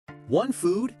One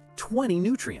food, 20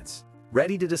 nutrients.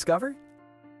 Ready to discover?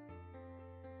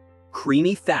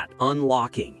 Creamy fat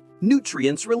unlocking,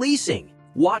 nutrients releasing.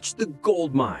 Watch the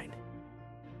gold mine.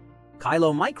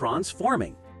 Chylomicrons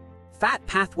forming. Fat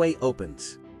pathway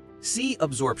opens. See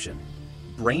absorption.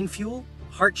 Brain fuel,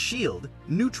 heart shield,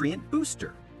 nutrient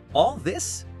booster. All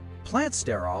this? Plant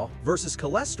sterol versus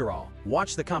cholesterol.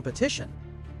 Watch the competition.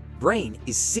 Brain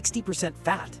is 60%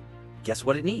 fat. Guess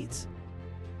what it needs?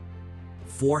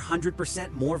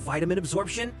 400% more vitamin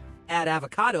absorption? Add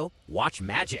avocado, watch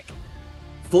magic.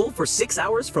 Full for 6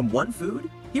 hours from one food?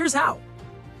 Here's how.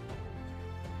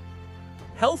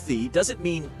 Healthy doesn't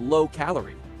mean low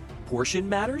calorie. Portion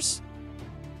matters?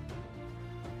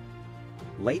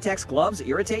 Latex gloves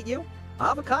irritate you?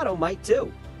 Avocado might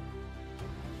too.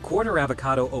 Quarter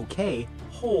avocado okay,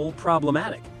 whole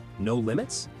problematic. No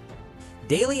limits?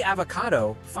 Daily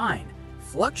avocado, fine.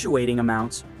 Fluctuating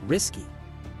amounts, risky.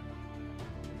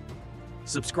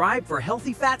 Subscribe for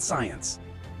healthy fat science.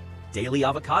 Daily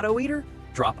avocado eater?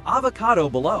 Drop avocado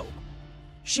below.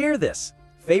 Share this.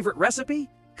 Favorite recipe?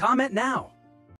 Comment now.